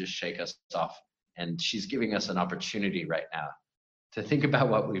totally just shake us off. And she's giving us an opportunity right now to think about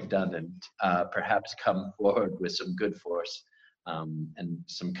what we've done and perhaps come forward with some good force and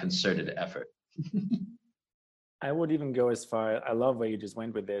some concerted effort. I would even go as far, I love where you just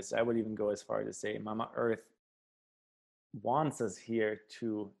went with this. I would even go as far to say Mama Earth wants us here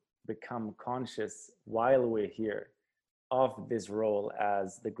to become conscious while we're here of this role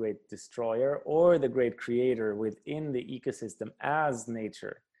as the great destroyer or the great creator within the ecosystem as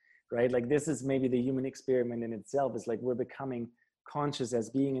nature, right? Like this is maybe the human experiment in itself, is like we're becoming conscious as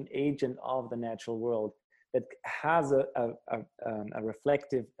being an agent of the natural world that has a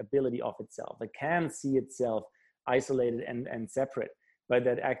reflective ability of itself, that can see itself isolated and separate, but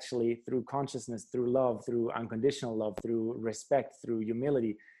that actually through consciousness, through love, through unconditional love, through respect, through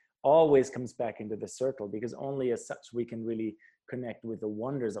humility, always comes back into the circle, because only as such we can really connect with the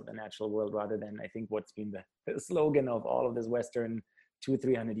wonders of the natural world, rather than, I think, what's been the slogan of all of this Western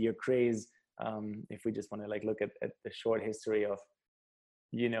 200-300 year craze. If we just want to like look at the short history of,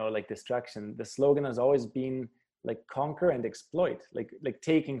 you know, like destruction, the slogan has always been like conquer and exploit, like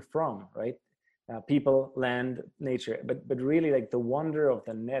taking from, right? People, land, nature, but really like the wonder of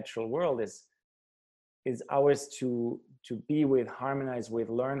the natural world is ours to be with, harmonize with,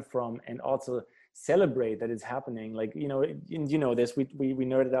 learn from, and also celebrate that it's happening. Like, you know this, we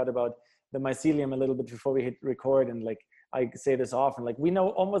nerded out about the mycelium a little bit before we hit record, and like I say this often, like we know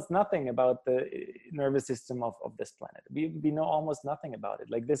almost nothing about the nervous system of this planet. We know almost nothing about it.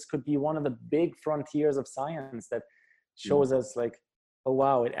 Like this could be one of the big frontiers of science that shows us like, oh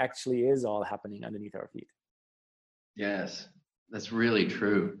wow, it actually is all happening underneath our feet. Yes, that's really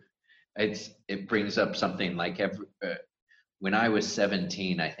true. It brings up something like when I was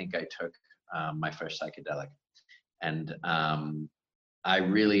 17, I think I took my first psychedelic, and I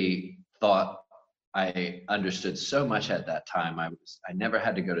really thought I understood so much at that time. I never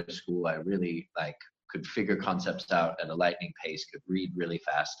had to go to school. I really like could figure concepts out at a lightning pace, could read really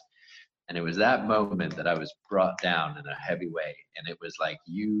fast. And it was that moment that I was brought down in a heavy way. And it was like,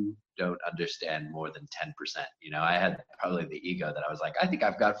 you don't understand more than 10%. You know, I had probably the ego that I was like, I think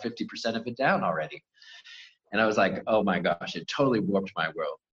I've got 50% of it down already. And I was like, oh my gosh, it totally warped my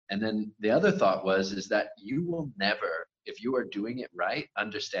world. And then the other thought is that you will never, if you are doing it right,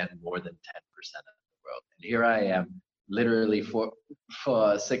 understand more than 10% of the world. And here I am, literally for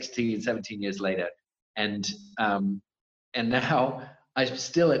 16, 17 years later. And now I'm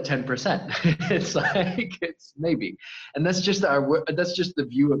still at 10%. It's like, it's maybe, and that's just the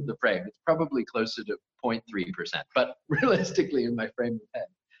view of the frame. It's probably closer to 0.3%, but realistically in my frame of head,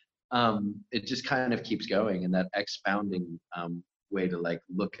 it just kind of keeps going, and that expounding way to like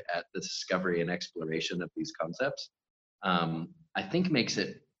look at the discovery and exploration of these concepts, I think makes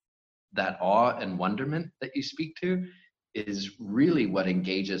it that awe and wonderment that you speak to is really what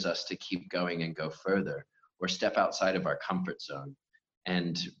engages us to keep going and go further, or step outside of our comfort zone.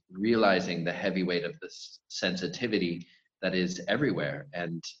 And realizing the heavy weight of this sensitivity that is everywhere,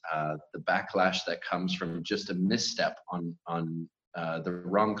 and the backlash that comes from just a misstep on the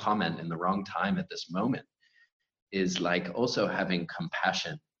wrong comment in the wrong time at this moment, is like also having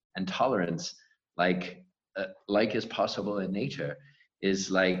compassion and tolerance, like is possible in nature,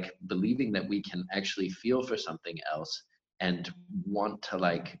 is like believing that we can actually feel for something else and want to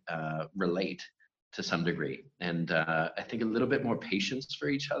like relate to some degree. And I think a little bit more patience for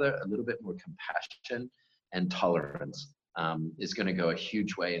each other, a little bit more compassion and tolerance is going to go a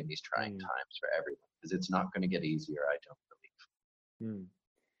huge way in these trying times for everyone, because it's not going to get easier, I don't believe.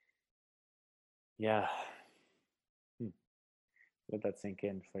 Yeah. Let that sink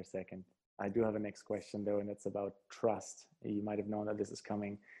in for a second. I do have a next question though, and it's about trust. You might have known that this is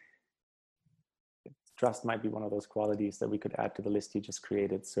coming. Trust might be one of those qualities that we could add to the list you just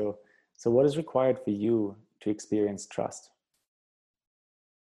created. So what is required for you to experience trust?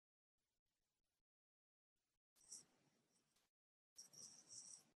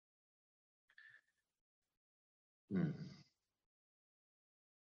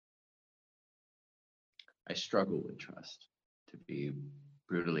 I struggle with trust, to be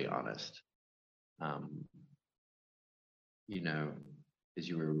brutally honest. You know, as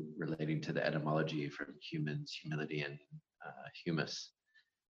you were relating to the etymology from humans, humility, and humus,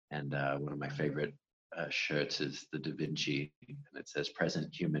 and one of my favorite shirts is the Da Vinci, and it says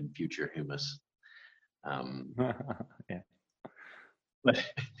present human, future humus. Yeah. But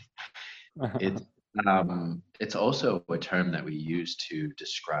it's also a term that we use to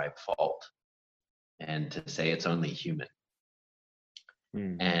describe fault and to say it's only human.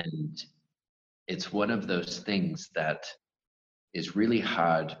 And it's one of those things that is really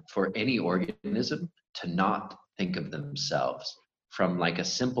hard for any organism to not think of themselves from like a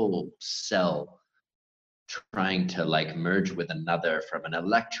simple cell trying to like merge with another, from an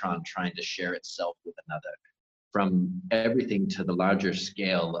electron trying to share itself with another, from everything to the larger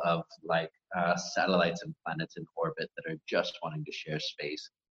scale of like satellites and planets in orbit that are just wanting to share space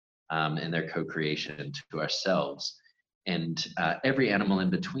in their co-creation to ourselves. And every animal in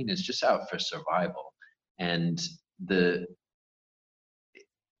between is just out for survival. And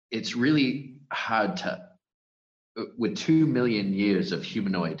it's really hard to, with 2 million years of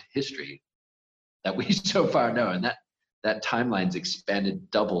humanoid history that we so far know, and that timeline's expanded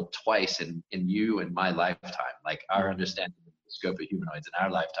double twice in you and my lifetime. Like our understanding of the scope of humanoids in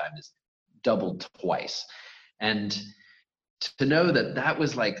our lifetime is doubled twice. And to know that that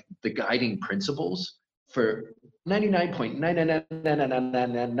was like the guiding principles for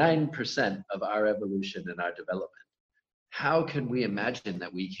 99.99999% of our evolution and our development, how can we imagine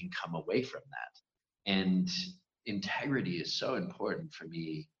that we can come away from that? And integrity is so important for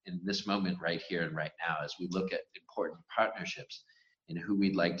me in this moment right here and right now, as we look at important partnerships and who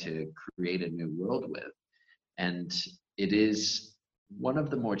we'd like to create a new world with. And it is one of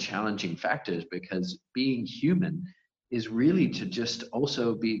the more challenging factors, because being human is really to just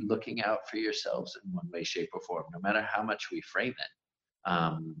also be looking out for yourselves in one way, shape, or form, no matter how much we frame it.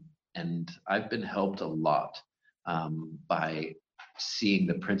 And I've been helped a lot by seeing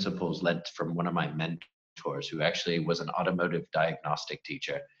the principles led from one of my mentors, who actually was an automotive diagnostic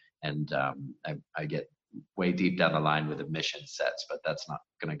teacher. And I get way deep down the line with emission sets, but that's not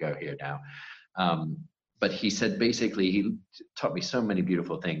going to go here now. But he said, basically, he taught me so many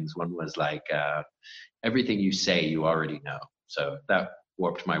beautiful things. One was like, everything you say, you already know. So that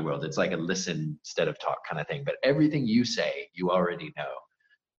warped my world. It's like a listen instead of talk kind of thing. But everything you say, you already know.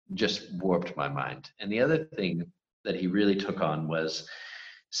 Just warped my mind. And the other thing that he really took on was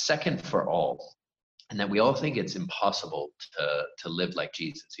second for all, and that we all think it's impossible to live like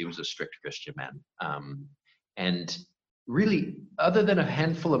Jesus. He was a strict Christian man. And really, other than a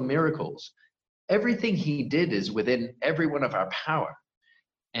handful of miracles, everything he did is within every one of our power.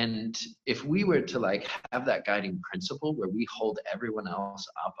 And if we were to like have that guiding principle where we hold everyone else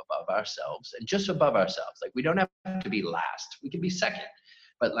up above ourselves, and just above ourselves, like we don't have to be last, we can be second.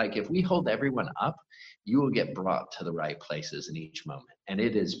 But like if we hold everyone up, you will get brought to the right places in each moment. And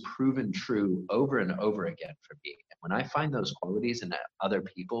it is proven true over and over again for me. And when I find those qualities in other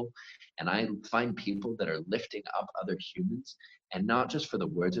people, and I find people that are lifting up other humans, and not just for the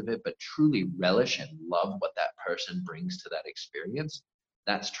words of it, but truly relish and love what that person brings to that experience,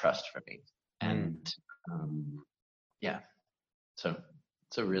 that's trust for me. And yeah, so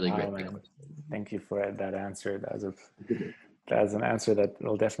it's a really great thing. Thank you for that answer. That's an answer that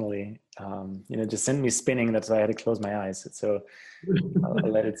will definitely, just send me spinning. That's why I had to close my eyes. So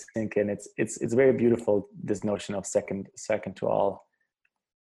I'll let it sink in. It's very beautiful, this notion of second to all,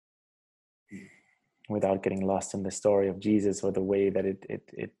 without getting lost in the story of Jesus or the way that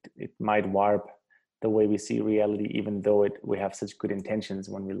it might warp the way we see reality, even though we have such good intentions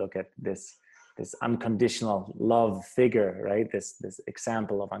when we look at this unconditional love figure, right? This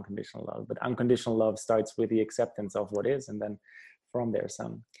example of unconditional love. But unconditional love starts with the acceptance of what is, and then from there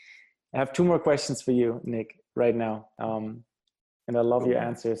some. I have 2 more questions for you, Nick, right now. And I love your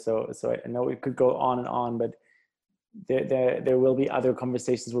answer. So I know it could go on and on, but there will be other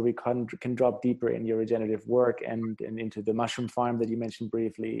conversations where we can drop deeper in your regenerative work and into the mushroom farm that you mentioned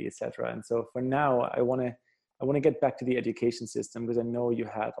briefly, etc. And so for now, I want to get back to the education system, because I know you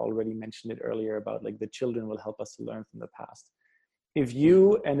had already mentioned it earlier about like the children will help us to learn from the past. If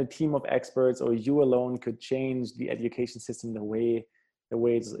you and a team of experts, or you alone, could change the education system the way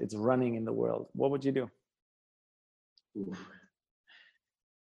it's running in the world, what would you do? Oof.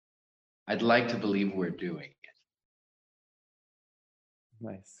 I'd like to believe we're doing it.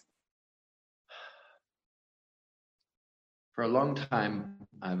 Nice. For a long time,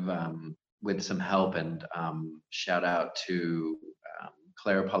 I've with some help, and shout out to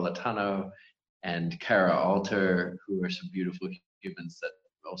Claire Politano and Kara Alter, who are some beautiful humans that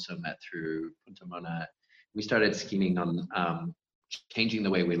also met through Punta Mona. We started scheming on changing the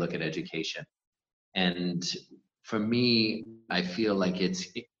way we look at education. And for me, I feel like it's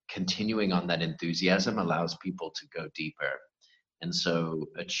continuing on that enthusiasm allows people to go deeper. And so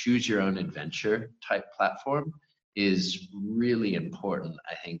a choose your own adventure type platform is really important,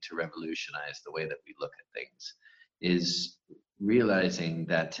 I think, to revolutionize the way that we look at things, is realizing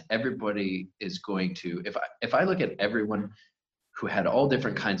that everybody is going to, if I look at everyone who had all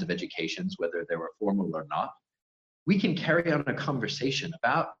different kinds of educations, whether they were formal or not, we can carry on a conversation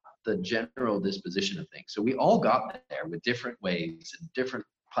about the general disposition of things. So we all got there with different ways and different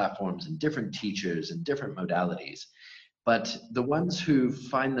platforms and different teachers and different modalities. But the ones who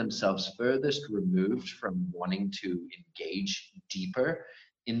find themselves furthest removed from wanting to engage deeper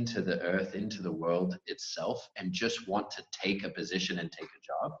into the earth, into the world itself, and just want to take a position and take a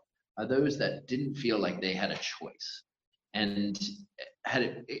job, are those that didn't feel like they had a choice. And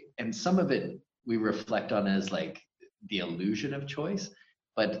some of it we reflect on as like the illusion of choice,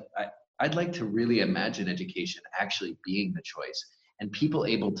 but I'd like to really imagine education actually being the choice, and people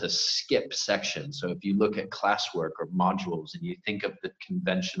able to skip sections. So if you look at classwork or modules and you think of the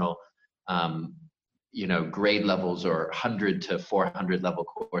conventional, grade levels or 100 to 400 level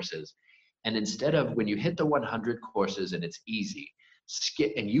courses, and instead of when you hit the 100 courses and it's easy,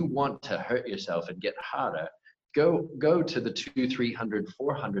 skip, and you want to hurt yourself and get harder, go to the 200, 300,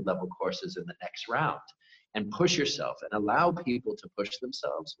 400 level courses in the next round and push yourself, and allow people to push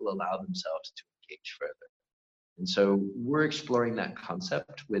themselves will allow themselves to engage further. And so we're exploring that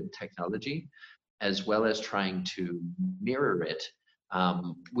concept with technology, as well as trying to mirror it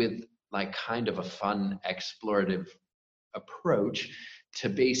with like kind of a fun, explorative approach to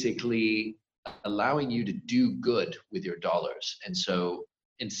basically allowing you to do good with your dollars. And so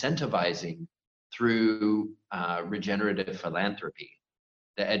incentivizing through regenerative philanthropy,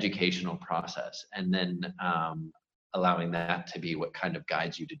 the educational process, and then allowing that to be what kind of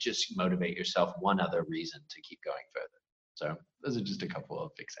guides you to just motivate yourself one other reason to keep going further. So those are just a couple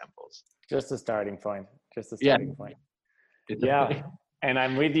of examples. Just a starting point. Point. Yeah. And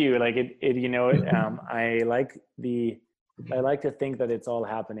I'm with you. Like I like to think that it's all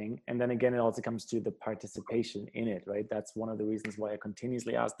hhappening. And then again, it also comes to the participation in it, right? That's one of the reasons why I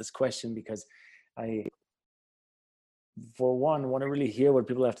continuously ask this question, because I, for one, want to really hear what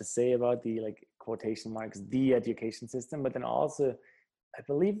people have to say about the, like, quotation marks, the education system. But then also, I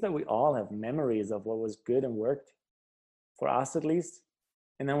believe that we all have memories of what was good and worked for us, at least.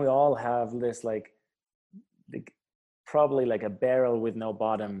 And then we all have this like probably like a barrel with no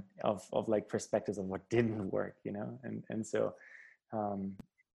bottom of like perspectives of what didn't work, and so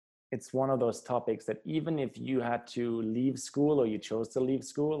it's one of those topics that even if you had to leave school, or you chose to leave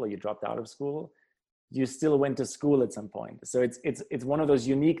school, or you dropped out of school, you still went to school at some point. So it's one of those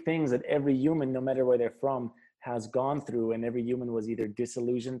unique things that every human, no matter where they're from, has gone through, and every human was either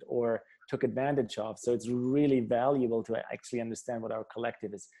disillusioned or took advantage of. So it's really valuable to actually understand what our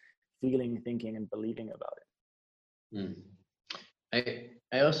collective is feeling, thinking, and believing about it.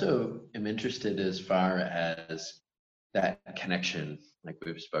 I also am interested as far as that connection, like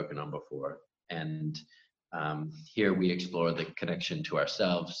we've spoken on before. And here we explore the connection to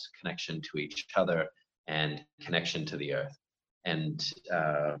ourselves, connection to each other, and connection to the earth. And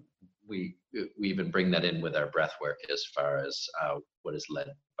we even bring that in with our breath work as far as what is led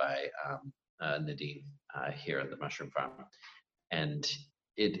by Nadine here at the Mushroom Farm. And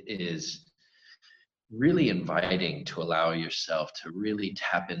it is really inviting to allow yourself to really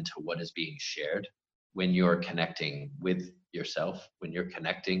tap into what is being shared when you're connecting with yourself, when you're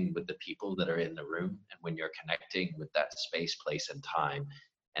connecting with the people that are in the room, and when you're connecting with that space, place, and time.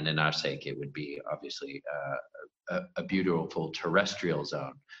 And in our sake, it would be obviously a beautiful terrestrial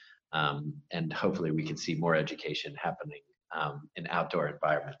zone. And hopefully we can see more education happening in outdoor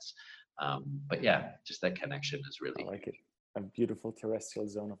environments. But yeah, just that connection is really— I like it. A beautiful terrestrial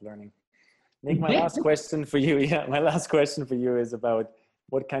zone of learning. Nick, my last question for you, is about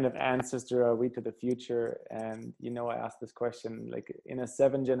what kind of ancestor are we to the future? And, I asked this question, like, in a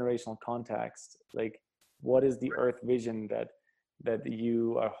 7-generational context, like, what is the earth vision that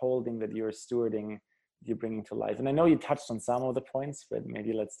you are holding, that you're stewarding, you're bringing to life? And I know you touched on some of the points, but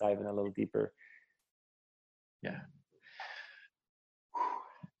maybe let's dive in a little deeper. Yeah.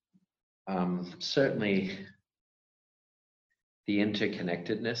 Certainly the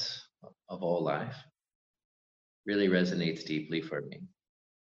interconnectedness of all life really resonates deeply for me.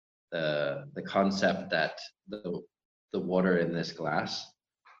 The concept that the water in this glass,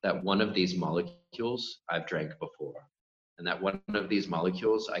 that one of these molecules I've drank before, and that one of these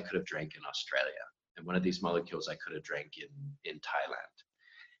molecules I could have drank in Australia, and one of these molecules I could have drank in Thailand.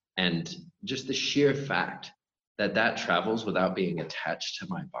 And just the sheer fact that travels without being attached to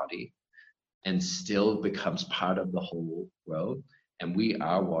my body and still becomes part of the whole world, and we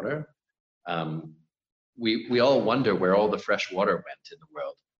are water. We all wonder where all the fresh water went in the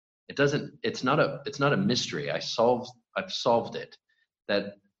world. It's not a mystery. I've solved it.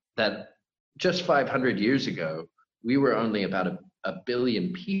 That just 500 years ago, we were only about a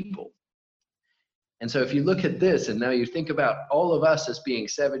billion people. And so if you look at this and now you think about all of us as being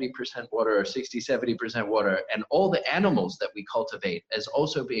 70% water or 70% water, and all the animals that we cultivate as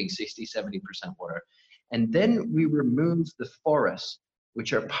also being 70% water, and then we remove the forests,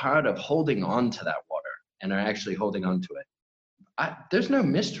 which are part of holding on to that water and are actually holding on to it. There's no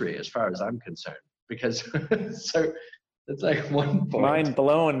mystery as far as I'm concerned, because so it's like one point. Mind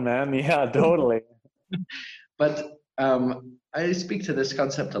blown, man. Yeah, totally. But I speak to this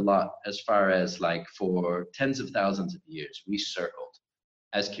concept a lot as far as like for tens of thousands of years, we circled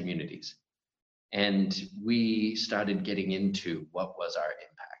as communities and we started getting into what was our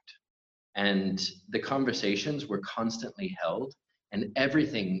impact. And the conversations were constantly held and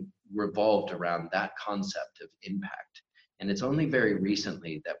everything revolved around that concept of impact. And it's only very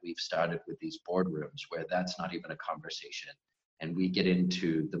recently that we've started with these boardrooms where that's not even a conversation. And we get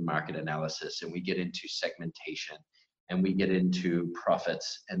into the market analysis and we get into segmentation and we get into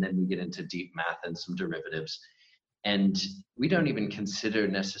profits, and then we get into deep math and some derivatives. And we don't even consider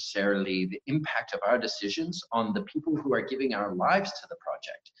necessarily the impact of our decisions on the people who are giving our lives to the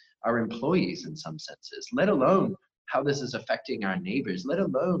project, our employees in some senses, let alone how this is affecting our neighbors, let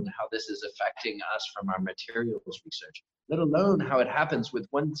alone how this is affecting us from our materials research, let alone how it happens with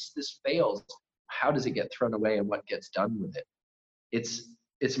once this fails, how does it get thrown away and what gets done with it?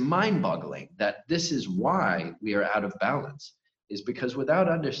 It's mind-boggling that this is why we are out of balance, is because without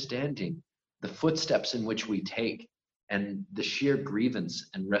understanding the footsteps in which we take and the sheer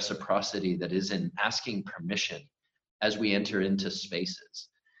grievance and reciprocity that is in asking permission as we enter into spaces,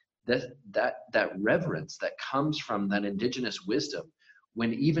 that reverence that comes from that indigenous wisdom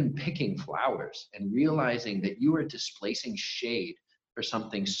when even picking flowers and realizing that you are displacing shade for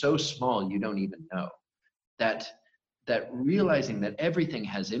something so small you don't even know, that realizing that everything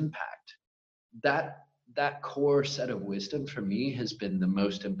has impact, that core set of wisdom for me has been the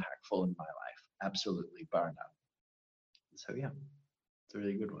most impactful in my life, absolutely, bar none. So yeah, it's a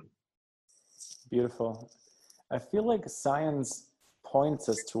really good one. Beautiful. I feel like science points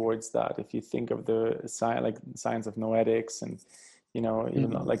us towards that. If you think of the science of noetics and,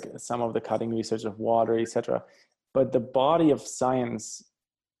 even like some of the cutting research of water, etc. But the body of science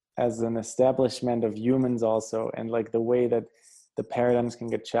as an establishment of humans also, and like the way that the paradigms can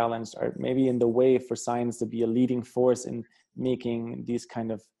get challenged, are maybe in the way for science to be a leading force in making these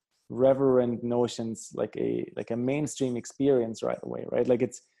kind of reverent notions like a mainstream experience right away, right? Like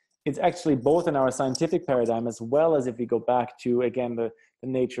it's actually both in our scientific paradigm as well as if we go back to, again, the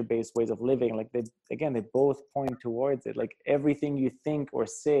nature-based ways of living, like they both point towards it. Like everything you think or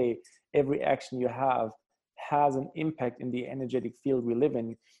say, every action you have has an impact in the energetic field we live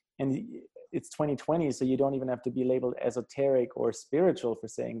in. And it's 2020, so you don't even have to be labeled esoteric or spiritual for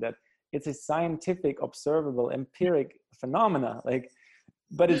saying that. It's a scientific, observable, empiric phenomena.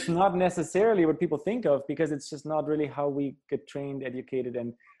 But it's not necessarily what people think of, because it's just not really how we get trained, educated,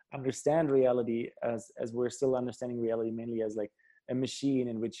 and understand reality as we're still understanding reality mainly as like a machine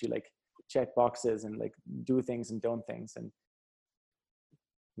in which you like check boxes and like do things and don't things. And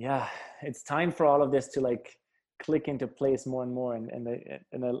yeah, it's time for all of this to like click into place more and more. And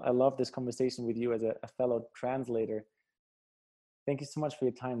I love this conversation with you as a fellow translator. Thank you so much for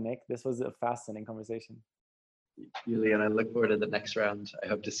your time, Nick. This was a fascinating conversation. Julian, I look forward to the next round. I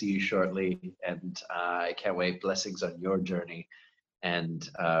hope to see you shortly, and I can't wait. Blessings on your journey, and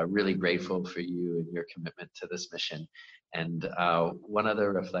really grateful for you and your commitment to this mission. And one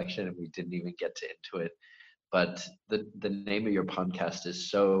other reflection, and we didn't even get into it, but the name of your podcast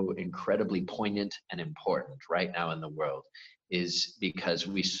is so incredibly poignant and important right now in the world, is because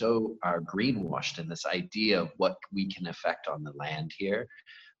we so are greenwashed in this idea of what we can affect on the land here.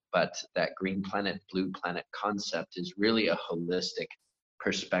 But that green planet, blue planet concept is really a holistic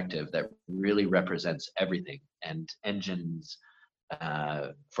perspective that really represents everything, and engines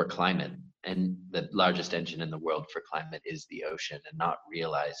for climate. And the largest engine in the world for climate is the ocean, and not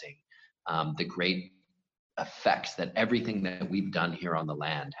realizing the great effects that everything that we've done here on the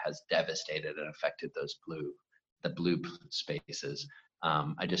land has devastated and affected the blue spaces.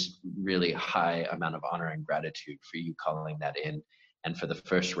 I just really high amount of honor and gratitude for you calling that in. And for the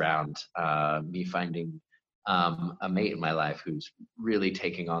first round, me finding a mate in my life who's really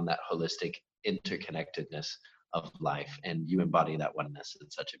taking on that holistic interconnectedness of life, and you embody that oneness in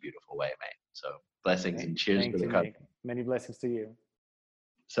such a beautiful way, mate. So blessings and cheers for the cup. Many blessings to you.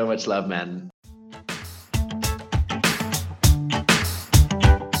 So much love, man.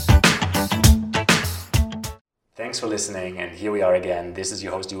 Thanks for listening, and here we are again. This is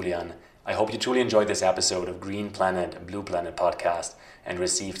your host, Julian. I hope you truly enjoyed this episode of Green Planet, Blue Planet podcast and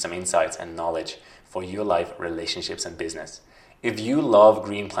received some insights and knowledge for your life, relationships, and business. If you love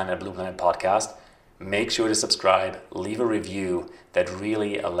Green Planet, Blue Planet podcast, make sure to subscribe, leave a review that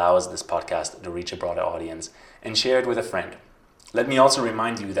really allows this podcast to reach a broader audience, and share it with a friend. Let me also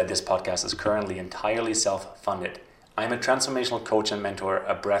remind you that this podcast is currently entirely self-funded. I am a transformational coach and mentor,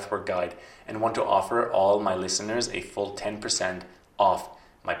 a breathwork guide, and want to offer all my listeners a full 10% off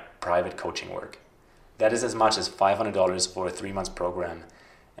my private coaching work. That is as much as $500 for a 3-month program,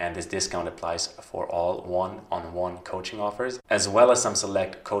 and this discount applies for all one-on-one coaching offers, as well as some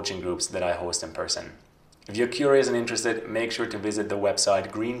select coaching groups that I host in person. If you're curious and interested, make sure to visit the website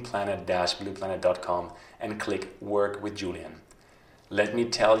greenplanet-blueplanet.com and click Work with Julian. Let me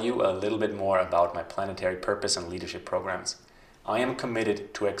tell you a little bit more about my planetary purpose and leadership programs. I am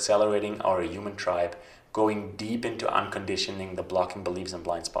committed to accelerating our human tribe, going deep into unconditioning the blocking beliefs and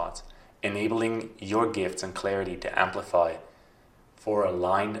blind spots, enabling your gifts and clarity to amplify for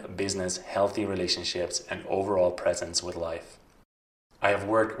aligned business, healthy relationships, and overall presence with life. I have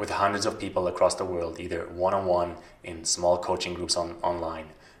worked with hundreds of people across the world, either one-on-one in small coaching groups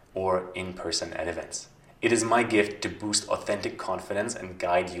online or in person at events. It is my gift to boost authentic confidence and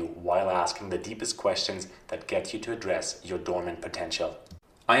guide you while asking the deepest questions that get you to address your dormant potential.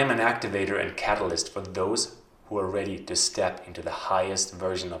 I am an activator and catalyst for those who are ready to step into the highest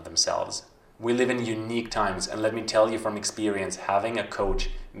version of themselves. We live in unique times, and let me tell you from experience, having a coach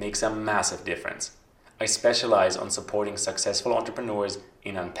makes a massive difference. I specialize on supporting successful entrepreneurs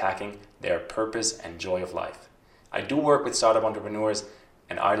in unpacking their purpose and joy of life. I do work with startup entrepreneurs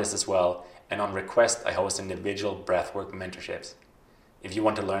and artists as well, and on request, I host individual breathwork mentorships. If you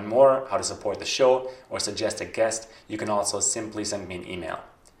want to learn more how to support the show or suggest a guest, you can also simply send me an email.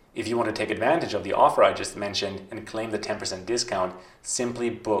 If you want to take advantage of the offer I just mentioned and claim the 10% discount, simply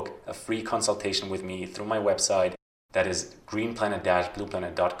book a free consultation with me through my website, that is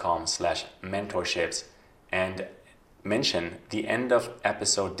greenplanet-blueplanet.com/mentorships, and mention the end of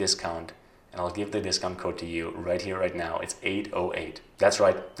episode discount, and I'll give the discount code to you right here, right now. It's 808. That's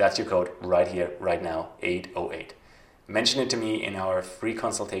right. That's your code right here, right now, 808. Mention it to me in our free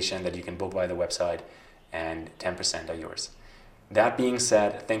consultation that you can book via the website, and 10% are yours. That being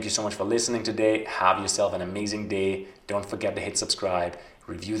said, thank you so much for listening today. Have yourself an amazing day. Don't forget to hit subscribe,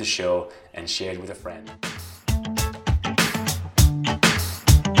 review the show, and share it with a friend.